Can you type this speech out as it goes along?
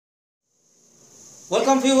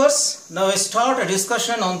Welcome viewers. Now I start a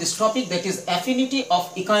discussion on this topic, that is affinity of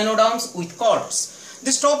echinoderms with chordates.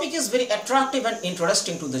 This topic is very attractive and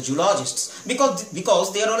interesting to the zoologists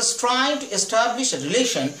because they are always trying to establish a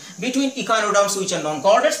relation between echinoderms which are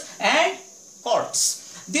non-chordates and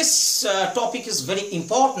chordates. This topic is very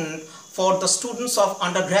important for the students of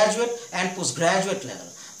undergraduate and postgraduate level.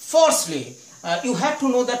 Firstly, you have to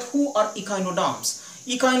know that who are echinoderms.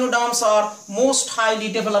 Echinoderms are most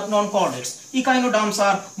highly developed non-chordates. Echinoderms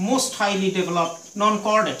are most highly developed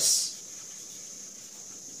non-chordates.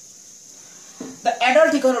 The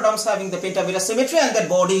adult echinoderms having the pentaviral symmetry and their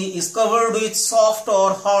body is covered with soft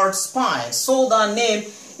or hard spines. So the name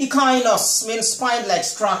echinos means spine-like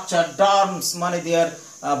structure. Derms means their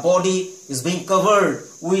body is being covered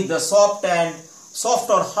with the soft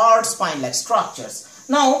or hard spine-like structures.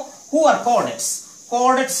 Now, who are chordates?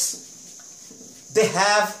 Chordates, they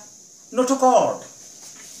have notochord.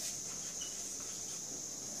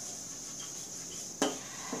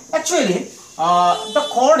 Actually, the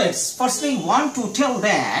chordates, firstly want to tell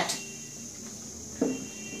that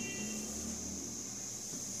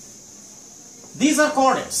these are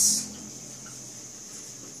chordates.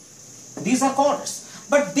 These are chordates.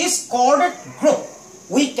 But this chordate group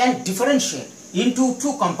we can differentiate into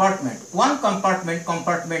two compartments. One compartment,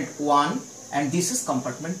 compartment 1, and this is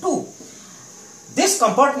compartment 2. This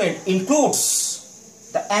compartment includes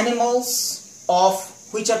the animals of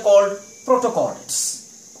which are called protochordates.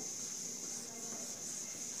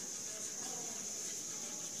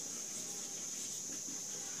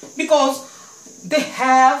 Because they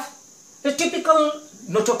have a typical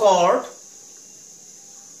notochord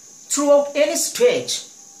throughout any stage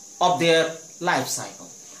of their life cycle.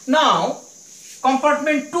 Now,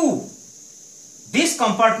 compartment 2. This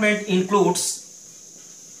compartment includes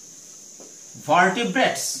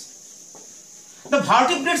vertebrates. The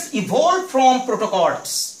vertebrates evolved from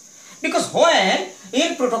protochordates because when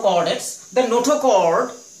in protochordates the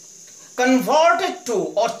notochord converted to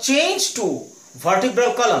or changed to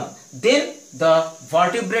vertebral column, then the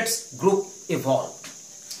vertebrates group evolved.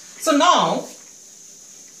 So now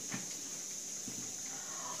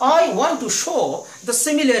I want to show the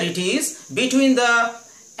similarities between the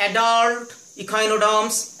adult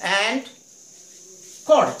echinoderms and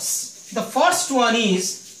chordates. The first one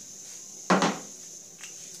is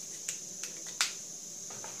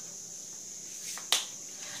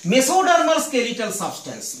mesodermal skeletal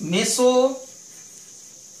substance. Mesodermal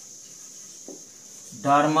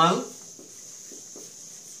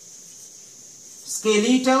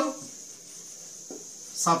skeletal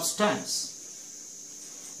substance.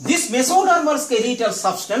 This mesodermal skeletal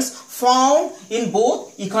substance found in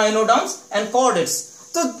both echinoderms and chordates.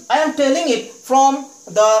 So I am telling it from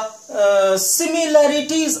the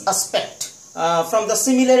similarities aspect, from the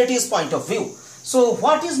similarities point of view. So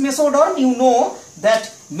what is mesoderm? You know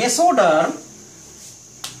that mesoderm,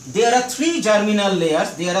 there are three germinal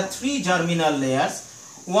layers.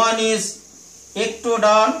 One is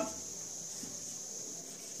ectoderm,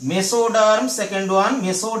 mesoderm, second one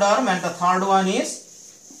mesoderm, and the third one is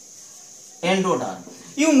endoderm.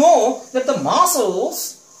 You know that the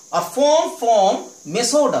muscles are formed from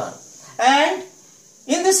mesoderm, and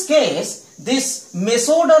in this case, these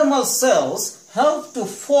mesodermal cells help to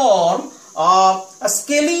form a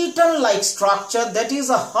skeleton-like structure, that is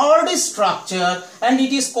a hardy structure, and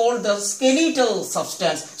it is called the skeletal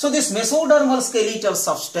substance. So this mesodermal skeletal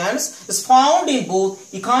substance is found in both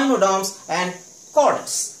echinoderms and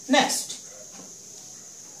chordates. Next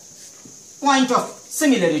point of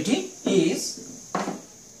similarity is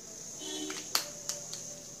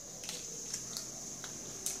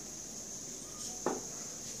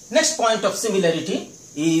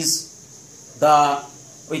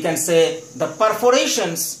we can say the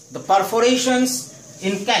perforations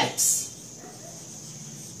in calyx.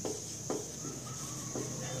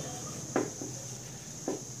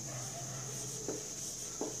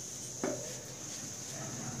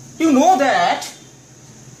 You know that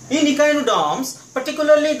in echinoderms,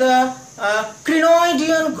 particularly the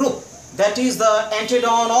crinoidean group, that is the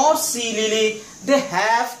Antedon or sea lily, they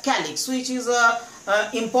have calyx, which is a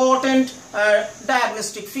important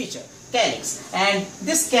diagnostic feature, calyx, and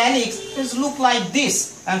this calyx is look like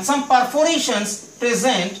this, and some perforations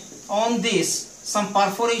present on this,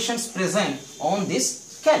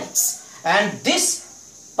 calyx, and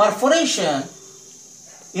this perforation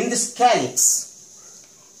in this calyx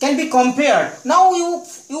can be compared. Now you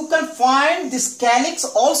can find this calyx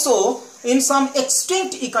also in some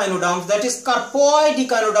extinct echinoderms, that is carpoid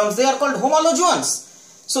echinoderms. They are called homologuans.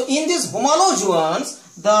 So in these homologuans,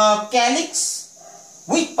 the calyx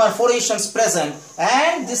with perforations present,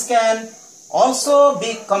 and this can also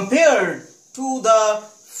be compared to the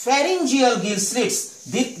pharyngeal gill slits.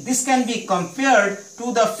 This can be compared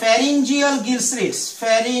to the pharyngeal gill slits.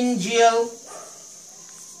 Pharyngeal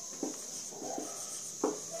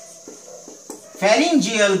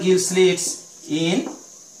gill slits in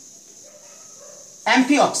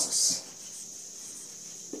Amphioxus.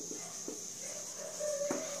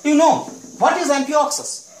 You know what is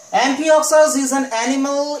Amphioxus? Amphioxus is an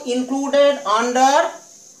animal included under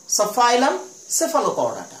subphylum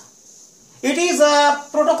Cephalochordata. It is a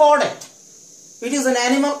protochordate. It is an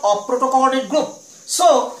animal of protochordate group.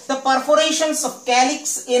 So the perforations of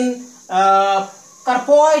calyx in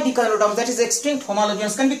carpoid echinoderms, that is extinct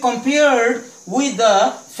homologens, can be compared with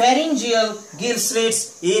the pharyngeal gill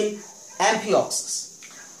slits in Amphioxus.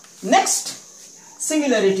 Next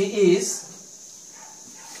similarity is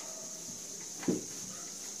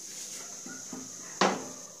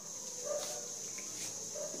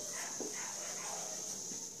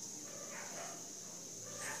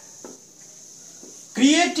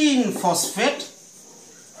creatine phosphate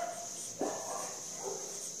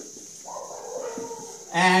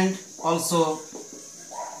and also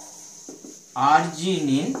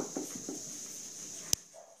arginine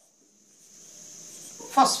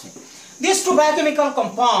phosphate. These two biochemical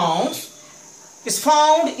compounds is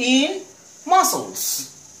found in muscles,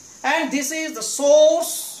 and this is the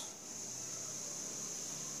source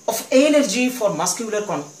of energy for muscular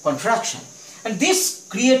contraction. And this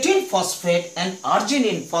creatine phosphate and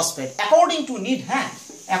arginine phosphate, according to Needham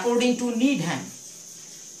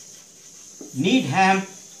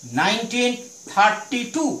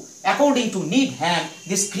 1932, according to Needham,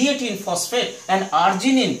 this creatine phosphate and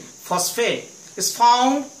arginine phosphate is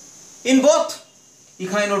found in both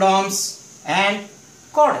echinoderms and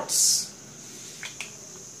chordates.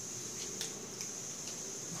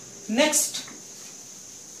 Next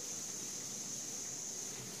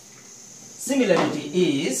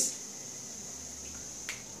similarity is,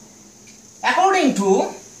 according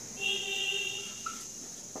to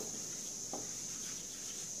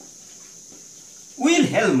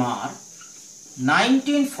Wilhelmar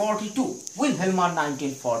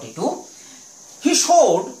 1942, he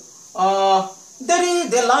showed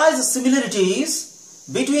there lies similarities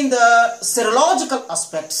between the serological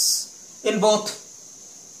aspects in both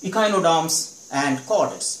echinoderms and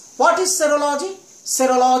chordates. What is serology?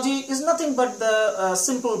 Serology is nothing but the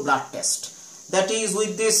simple blood test. That is,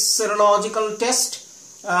 with this serological test,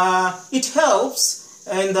 it helps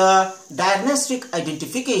in the diagnostic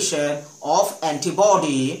identification of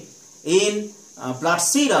antibody in blood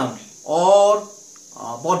serum or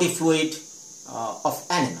body fluid of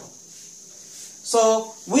animal.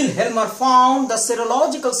 So Wilhelmar found the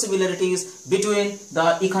serological similarities between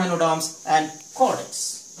the echinoderms and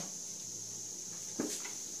chordates.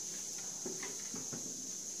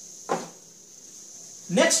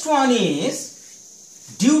 Next one is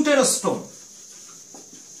deuterostome.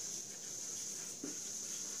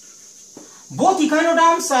 Both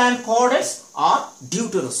echinoderms and chordates are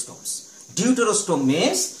deuterostomes. Deuterostome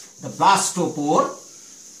means the blastopore.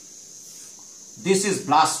 This is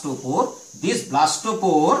blastopore. This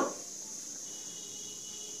blastopore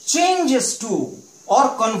changes to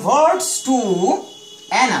or converts to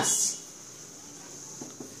anus.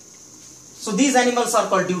 So these animals are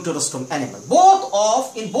called deuterostome animal.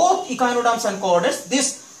 In both echinoderms and chordates,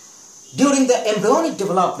 this during the embryonic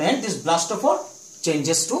development, this blastopore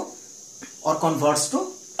changes to or converts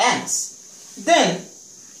to anus. Then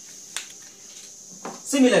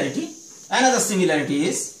another similarity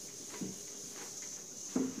is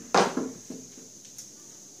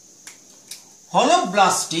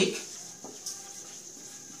holoblastic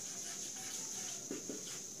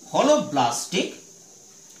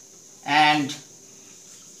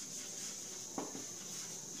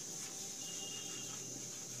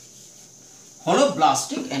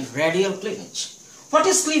and radial cleavage. What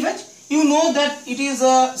is cleavage? You know that it is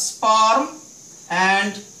a sperm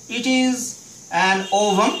and it is an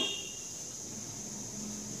ovum.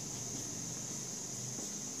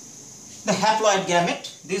 The haploid gamete.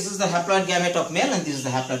 This is the haploid gamete of male and this is the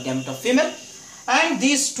haploid gamete of female. And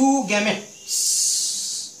these two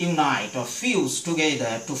gametes unite or fuse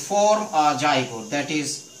together to form a zygote, that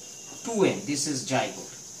is 2N. This is zygote.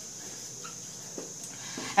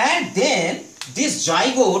 And then this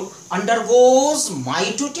zygote undergoes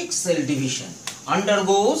mitotic cell division.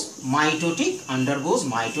 Undergoes mitotic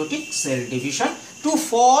cell division to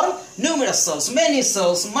form numerous cells, many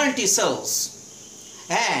cells, multi-cells.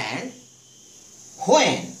 And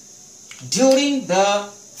when during the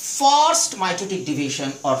first mitotic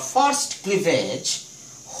division or first cleavage,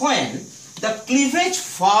 when the cleavage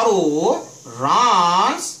furrow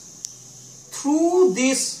runs through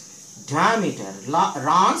this diameter,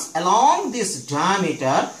 runs along this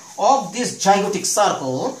diameter of this zygotic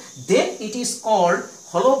circle, then it is called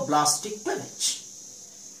holoblastic cleavage.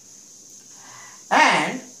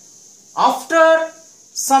 And after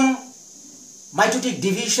some mitotic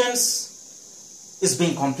divisions is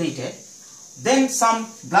being completed, then some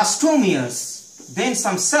blastomeres, then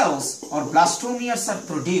some cells or blastomeres are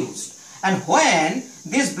produced. And when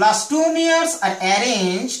these blastomeres are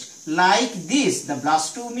arranged like this, the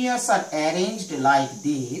blastomeres are arranged like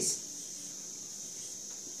this,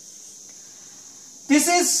 this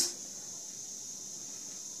is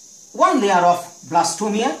one layer of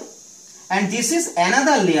blastomere and this is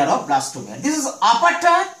another layer of blastomere. This is upper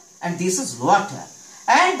tier and this is lower tier.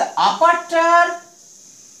 And the upper tier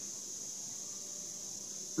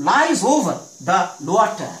lies over the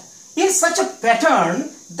lower tier in such a pattern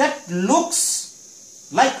that looks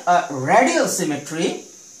like a radial symmetry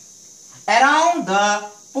around the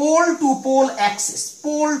pole to pole axis.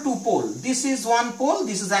 Pole to pole. This is one pole,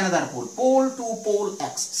 this is another pole. Pole to pole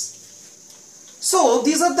axis. So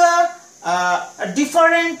these are the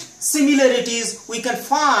different similarities we can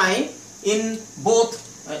find in both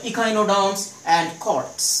echinoderms and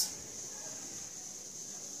chordates.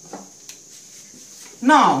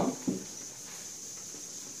 Now,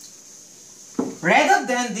 rather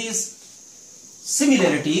than these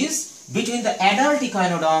similarities between the adult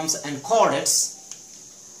echinoderms and chordates,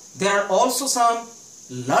 there are also some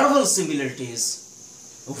larval similarities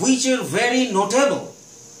which are very notable.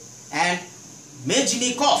 And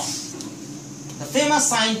Mezhnikov, the famous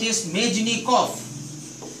scientist Mezhnikov,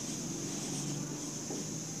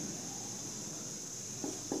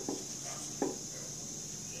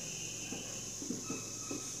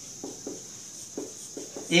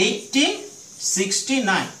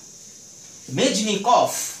 (1869),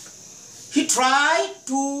 Mezhnikov, he tried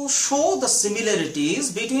to show the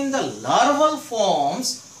similarities between the larval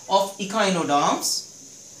forms of echinoderms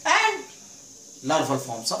and larval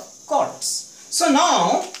forms of chordates. So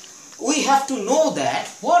now we have to know that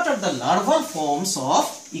what are the larval forms of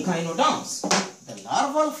echinoderms. The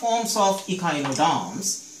larval forms of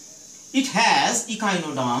echinoderms,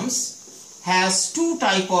 echinoderms has two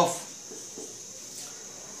types of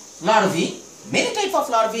larvae, many types of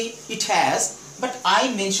larvae it has, but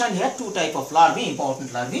I mentioned here two types of larvae,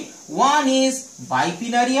 important larvae. One is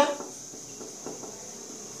bipinnaria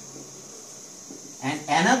and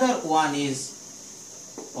another one is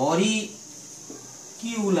auricularia.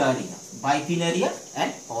 Bipinnaria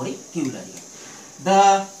and auricularia.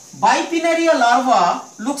 The bipinnaria larva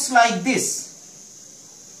looks like this.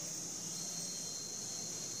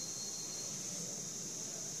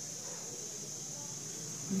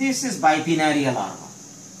 This is bipinnaria larva.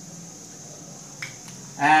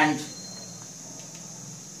 And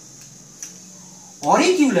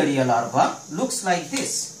auricularia larva looks like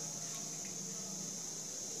this.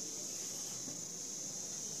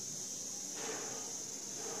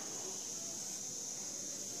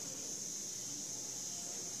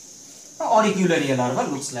 Auricularia larva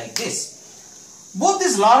looks like this. Both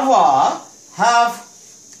these larvae have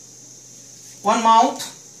one mouth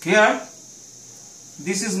here.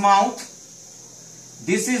 This is mouth.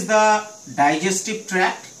 This is the digestive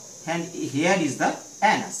tract and here is the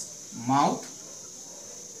anus. Mouth,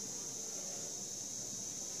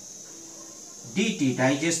 DT,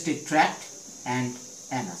 digestive tract and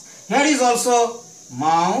anus. Here is also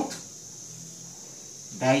mouth,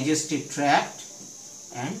 digestive tract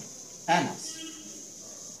and anus.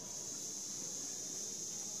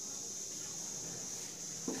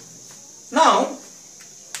 Now,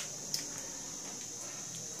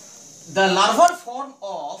 the larval form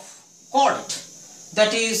of chordate,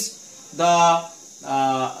 that is the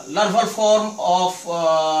larval form of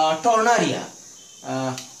Tornaria,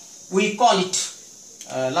 we call it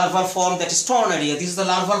larval form that is Tornaria. This is the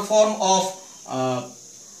larval form of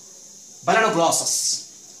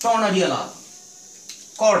Balanoglossus, Tornaria larva,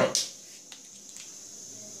 chordate.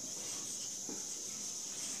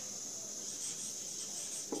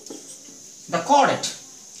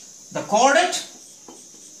 The chordate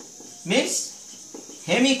means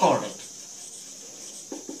hemichordate.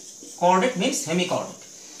 Chordate means hemichordate.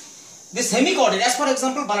 This hemichordate, as for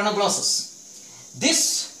example, Balanoglossus,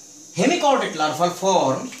 this hemichordate larval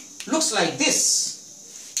form looks like this.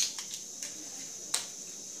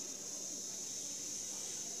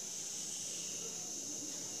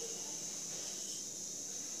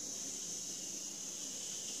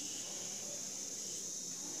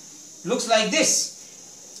 Looks like this.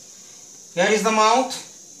 Here is the mouth.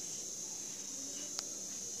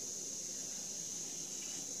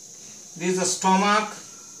 This is the stomach,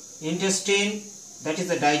 intestine, that is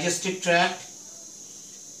the digestive tract,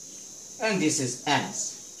 and this is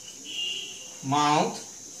anus. Mouth,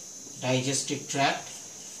 digestive tract,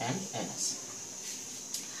 and anus.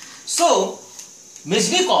 So,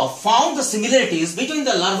 Mezhnikov found the similarities between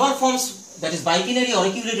the larval forms, that is bipinary or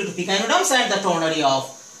auriculated of echinoderms, and the ternary of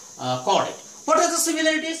chordate. What are the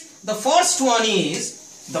similarities? The first one is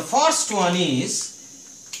the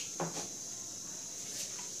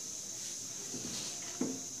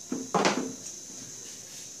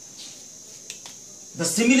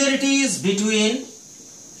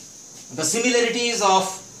similarities of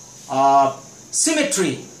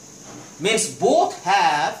symmetry, means both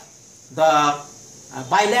have the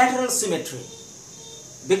bilateral symmetry,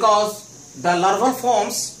 because the larval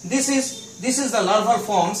forms, this is the larval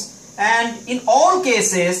forms, and in all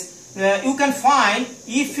cases you can find,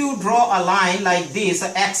 if you draw a line like this,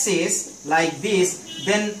 an axis like this,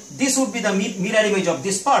 then this would be the mirror image of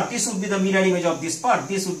this part, this would be the mirror image of this part,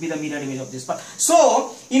 this would be the mirror image of this part.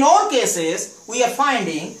 So in all cases we are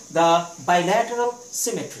finding the bilateral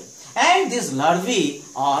symmetry, and these larvae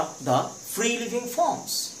are the free living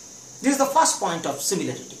forms. This is the first point of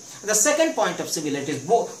similarity. The second point of similarity is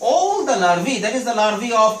all the larvae, that is the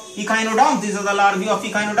larvae of echinoderms, these are the larvae of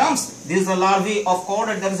echinoderms, this is the larvae of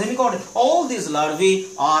chordate, that is hemichordate, all these larvae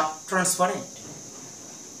are transparent.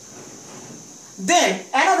 Then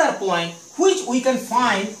another point which we can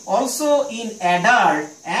find also in adult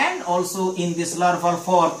and also in this larval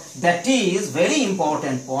form, that is very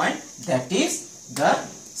important point, that is the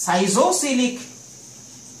schizocilic.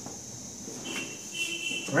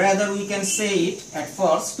 Rather we can say it at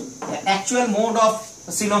first, the actual mode of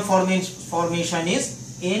coelom formation is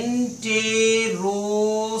enterocolic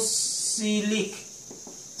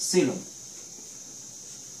coelom.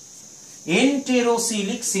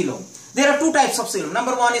 Enterocolic coelom. There are two types of coelom.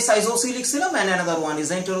 Number one is schizocilic coelom and another one is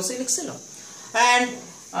enterocolic coelom. And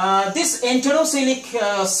this enterocolic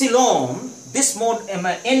coelom, this mode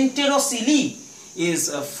enterocoli, is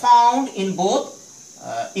found in both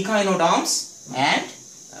echinoderms and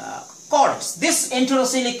chordates. This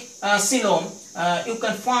enterocolic coelom you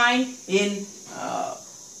can find in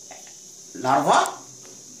larvae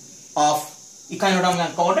of echinoderms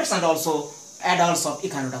and chordates, and also adults of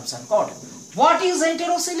echinoderms and chordates. What is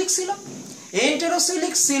enterocolic coelom?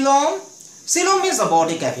 Enterocolic coelom means the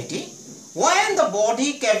body cavity. When the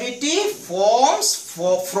body cavity forms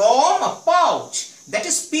from a pouch that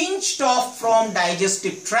is pinched off from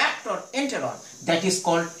digestive tract or enteron, that is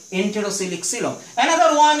called enterocolic coelom.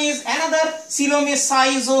 Another coelom is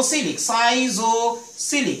schizocilic.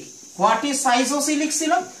 Schizocilic. What is schizocilic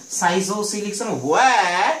coelom? Schizocilic coelom,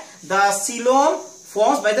 where the coelom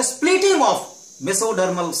forms by the splitting of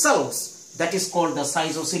mesodermal cells. That is called the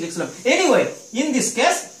schizocilic coelom. Anyway, in this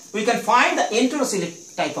case, we can find the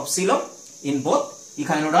enterocolic type of coelom in both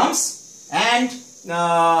echinoderms and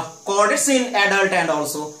chordates in adult and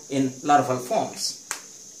also in larval forms.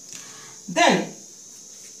 Then,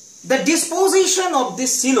 the disposition of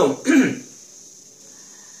this coelom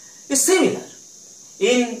is similar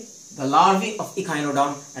in the larvae of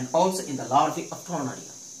echinoderm and also in the larvae of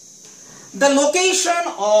Tornaria. The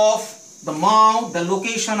location of the mouth,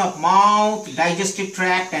 digestive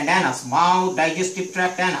tract and anus, mouth, digestive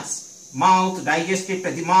tract, anus, mouth, digestive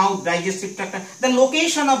tract, the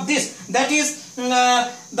location of this, that is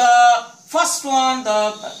the first one,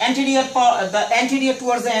 the anterior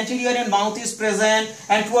towards the anterior end mouth is present,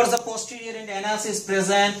 and towards the posterior end anus is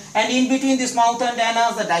present, and in between this mouth and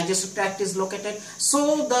anus the digestive tract is located.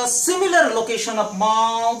 So the similar location of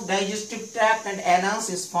mouth, digestive tract and anus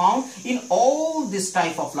is found in all this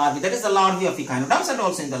type of larvae, that is the larvae of echinoderms and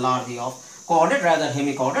also in the larvae of chordate, rather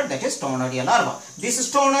hemichordate, that is Tornaria larva. This is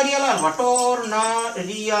Tornaria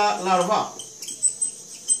larva,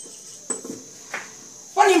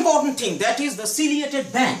 One important thing, that is the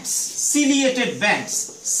ciliated bands.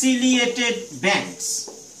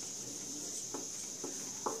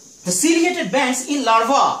 The ciliated bands in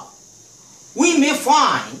larva, we may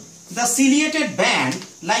find the ciliated band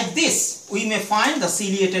like this.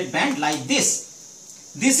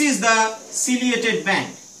 This is the ciliated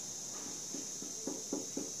band.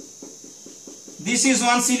 This is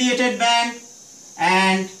one ciliated band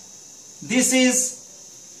and this is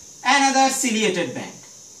another ciliated band.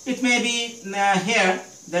 It may be here,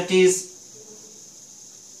 that is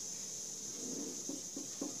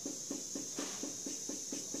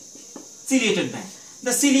ciliated band.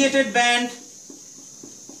 The ciliated band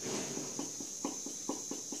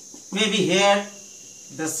may be here,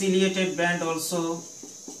 the ciliated band also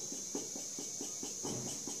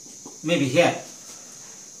may be here.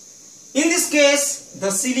 In this case, the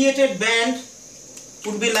ciliated band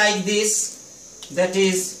would be like this, that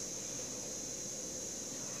is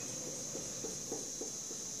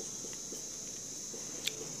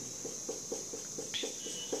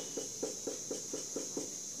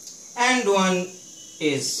and one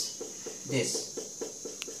is this.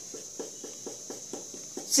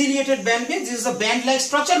 Ciliated band means this is a band-like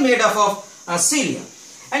structure made up of cilia,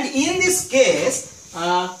 and in this case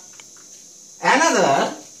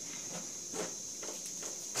another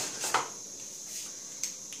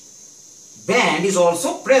band is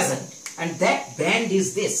also present, and that band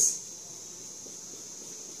is this.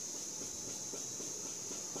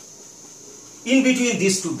 In between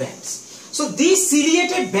these two bands. So these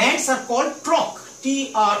ciliated bands are called troch,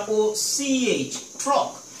 T-R-O-C-H,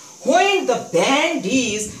 troch. When the band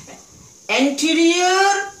is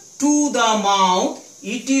anterior to the mouth,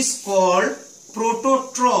 it is called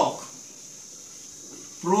prototroch.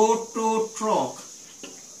 Prototroch.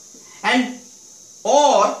 And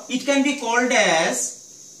or it can be called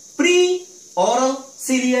as pre-oral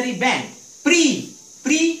ciliary band.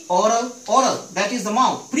 Pre-oral, oral, that is the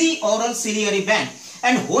mouth. Pre-oral ciliary band.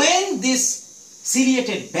 And when this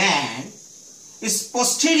ciliated band is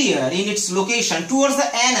posterior in its location towards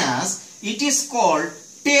the anus, it is called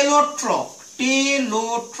talotroch,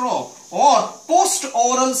 or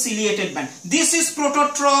post-oral ciliated band. This is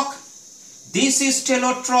prototroch, this is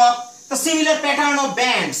talotroch. The similar pattern of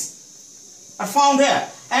bands are found here.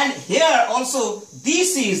 And here also,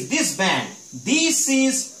 this is this band. This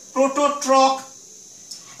is prototroch,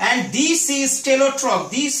 and this is talotroch.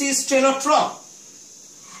 This is talotroch.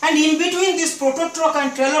 And in between this prototroch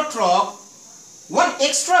and talotroch, one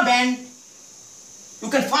extra band you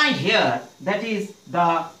can find here, that is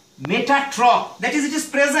the metatroch. That is, it is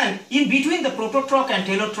present in between the prototroch and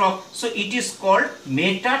talotroch, so it is called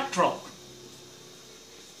metatroch.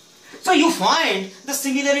 So you find the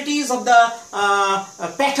similarities of the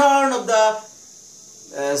pattern of the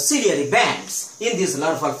ciliary bands in these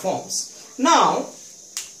larval forms. Now,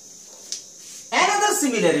 another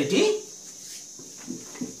similarity,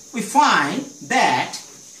 we find that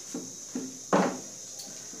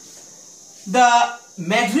the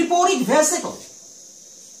madreporic vesicle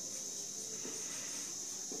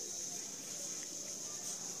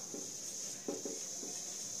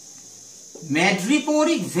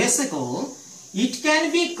it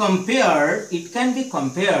can be compared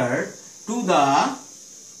to the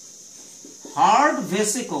hard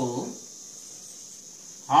vesicle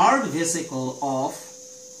of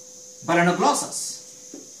Balanoglossus.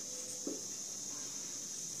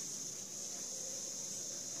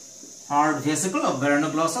 Hard vesicle of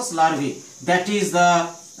Balanoglossus larvae, that is the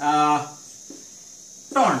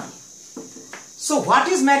ternary. So what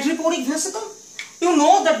is madreporic vesicle? You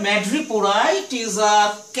know that madreporite is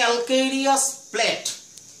a calcareous plate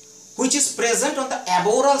which is present on the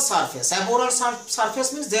aboral surface. Aboral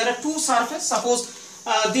surface means there are two surfaces. Suppose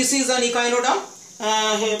this is an echinoderm.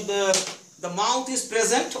 The mouth is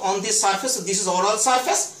present on this surface. So this is oral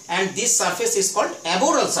surface, and this surface is called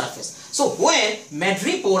aboral surface. So when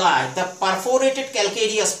madreporite, the perforated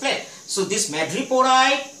calcareous plate, so this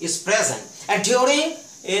madreporite is present, and during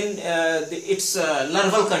its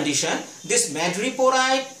larval condition, this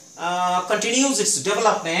madreporite continues its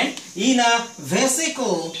development in a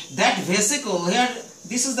vesicle. That vesicle here,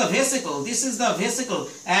 this is the vesicle,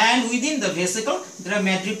 and within the vesicle there are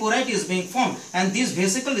madreporite is being formed, and this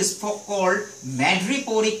vesicle is called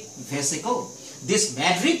madreporic vesicle. This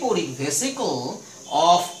madreporic vesicle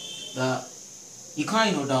of the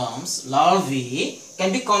echinoderms larvae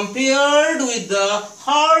can be compared with the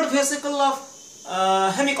hard vesicle of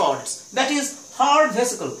hemichordates. That is hard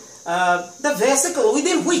vesicle. The vesicle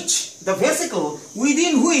within which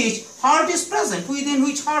heart is present,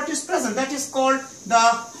 that is called the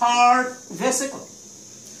hard vesicle.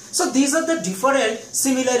 So these are the different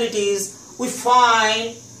similarities we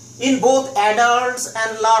find in both adults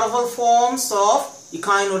and larval forms of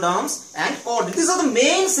echinoderms and chordates. These are the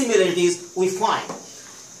main similarities we find.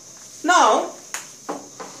 Now,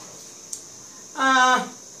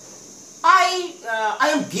 I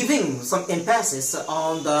am giving some emphasis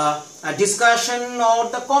on the discussion or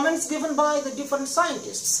the comments given by the different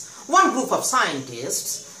scientists. One group of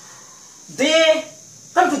scientists, they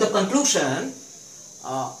come to the conclusion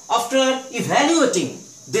after evaluating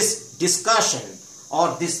this discussion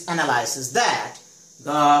or this analysis that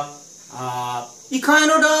the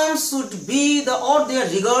echinoderms should be they are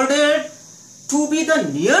regarded to be the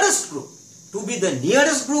nearest group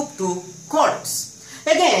to chordates.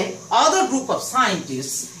 Again, other group of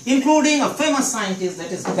scientists, including a famous scientist,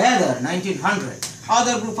 that is Bather, 1900.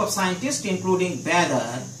 Other group of scientists, including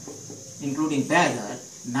Bather,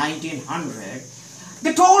 1900,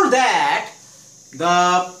 they told that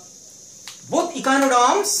both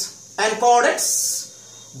echinoderms and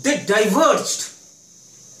chordates, they diverged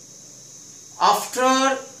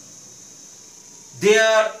after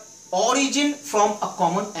their origin from a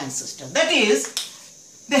common ancestor. That is,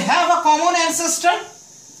 they have a common ancestor,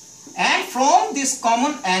 and from this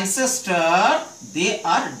common ancestor they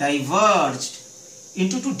are diverged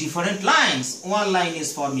into two different lines. One line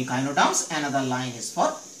is for echinoderms, another line is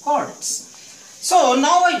for chordates. So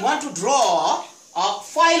now I want to draw a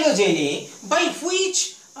phylogeny by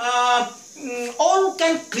which all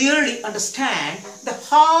can clearly understand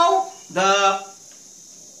how the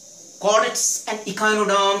chordates and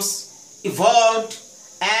echinoderms evolved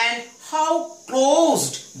and how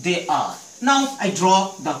closed they are. Now I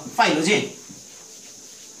draw the phylogeny.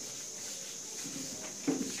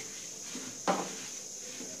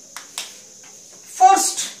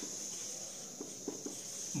 First,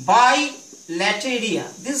 Bilateria.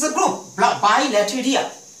 This is a group,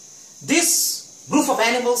 Bilateria. This group of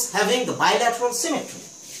animals having the bilateral symmetry.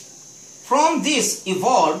 From this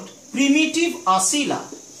evolved primitive Acela.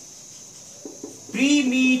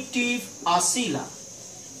 Primitive Acela.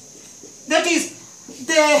 That is,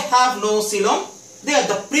 they have no coelom. They are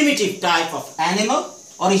the primitive type of animal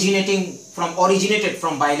originated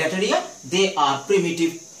from Bilateria. They are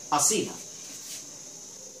primitive Acela.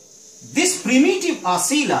 This primitive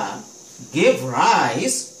Acela gave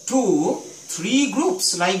rise to three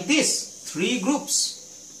groups like this. Three groups.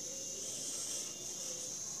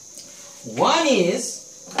 One is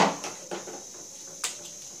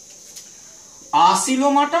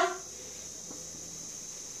Acelomata.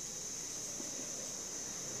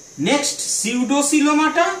 Next,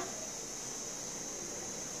 Pseudocoelomata.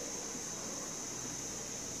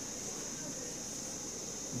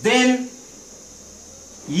 Then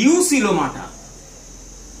Eucoelomata.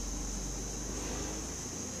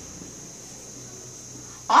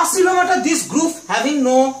 Acelomata, this group having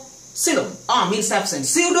no coelom, means absent.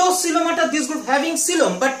 Pseudocoelomata, this group having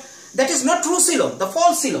coelom, but that is not true coelom, the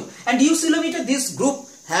false coelom. And Eucoelomata, this group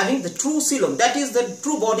having the true coelom, that is the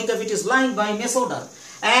true body cavity is lined by mesoderm.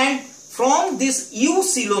 And from this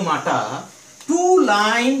Eucoelomata, two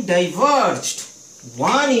lines diverged.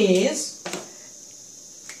 One is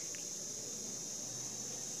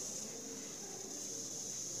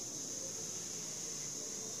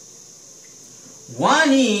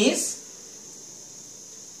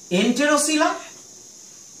Enterocela,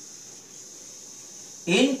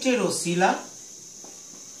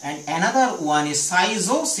 and another one is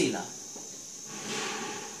Schizocela.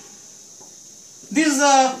 This is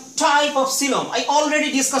a type of coelom. I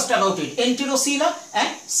already discussed about it. Enterocela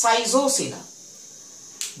and Schizocela.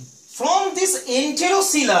 From this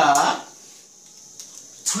Enterocela,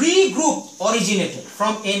 three groups originated.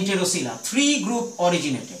 From Enterocela, three groups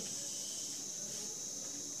originated.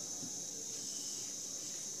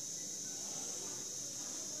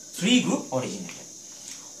 Three groups originated.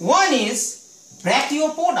 One is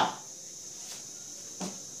Brachiopoda.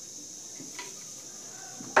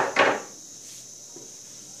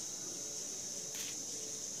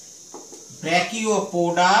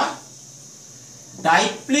 Brachiopoda,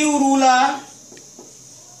 Dipleurula,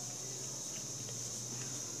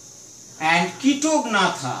 and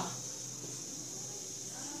Chetognatha.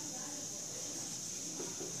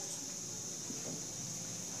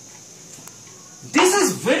 This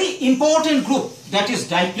is very important group, that is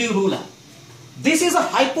Dipleurula. This is a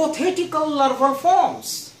hypothetical larval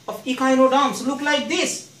forms of echinoderms look like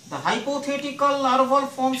this. The hypothetical larval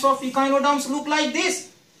forms of echinoderms look like this.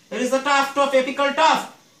 Here is the tuft of apical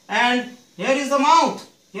tuft, and here is the mouth.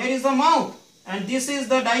 Here is the mouth, and this is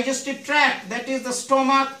the digestive tract, that is the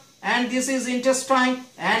stomach, and this is intestine,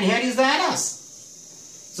 and here is the anus.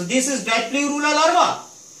 So this is Dipleurula larva,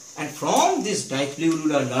 and from this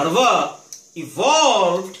Dipleurula larva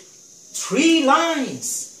evolved three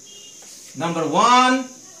lines. Number one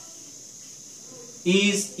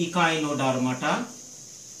is Echinodermata.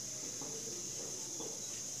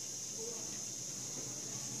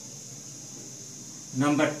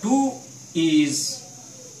 Number two is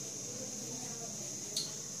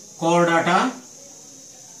Chordata,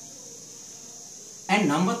 and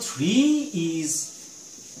number three is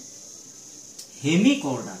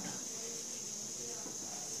Hemichordata.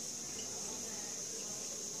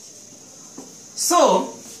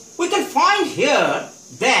 So we can find here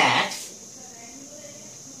that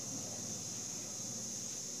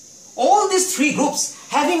all these three groups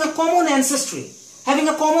having a common ancestry, having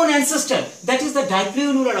a common ancestor, that is the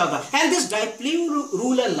Dipleurula larva, and this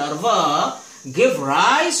Dipleurula larva give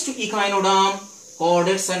rise to echinoderm,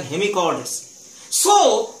 chordates and hemichordates.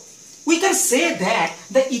 So we can say that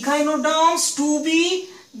the echinoderms to be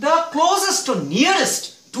the closest or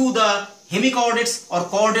nearest to the hemichordates or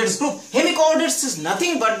chordates group. Hemichordates is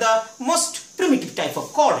nothing but the most primitive type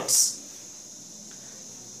of chordates.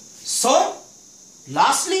 So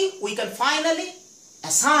lastly, we can finally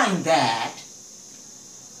assign that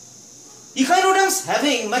echinoderms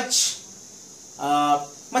having much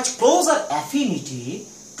closer affinity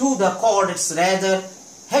to the chordates rather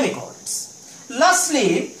hemichordates.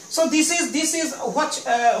 Lastly, so this is what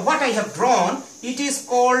I have drawn. It is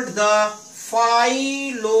called the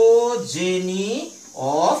phylogeny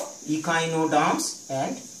of echinoderms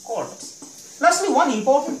and chordates. Lastly, one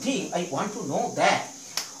important thing I want to know that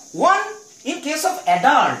in case of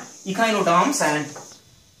adult echinoderms and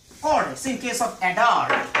chordates, in case of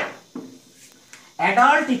adult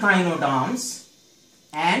echinoderms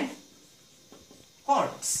and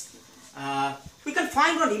chordates, we can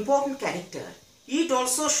find one important character. It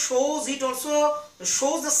also shows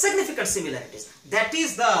the significant similarities. That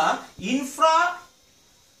is the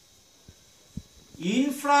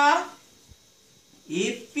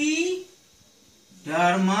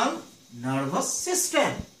infraepidermal nervous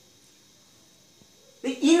system.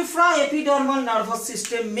 The infraepidermal nervous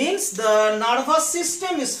system means the nervous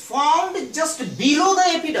system is found just below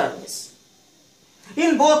the epidermis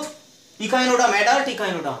in both echinoderm, adult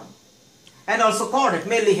echinoderm, and also chordate,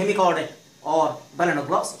 mainly hemichordate or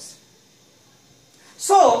balanoglossus.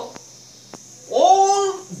 So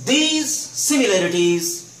all these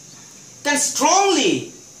similarities can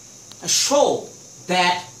strongly show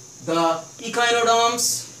that the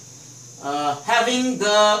echinoderms having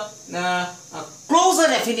the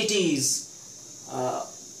closer affinities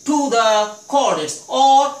to the chordates,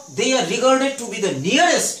 or they are regarded to be the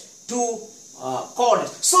nearest to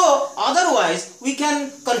chordates. So otherwise we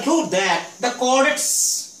can conclude that the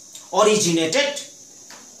chordates originated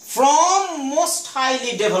from most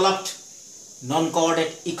highly developed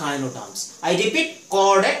non-chordate echinoderms. I repeat,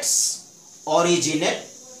 chordates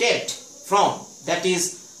originated from, that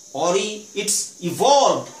is, it's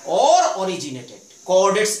evolved or originated.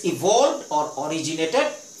 Chordates evolved or originated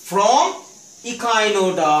from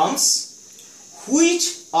echinoderms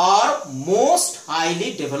which are most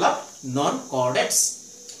highly developed non-chordates.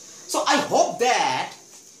 So I hope that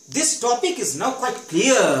this topic is now quite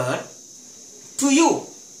clear to you,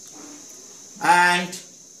 and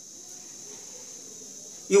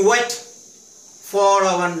you wait for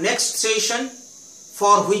our next session,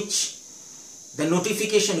 for which the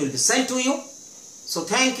notification will be sent to you. So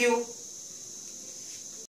thank you.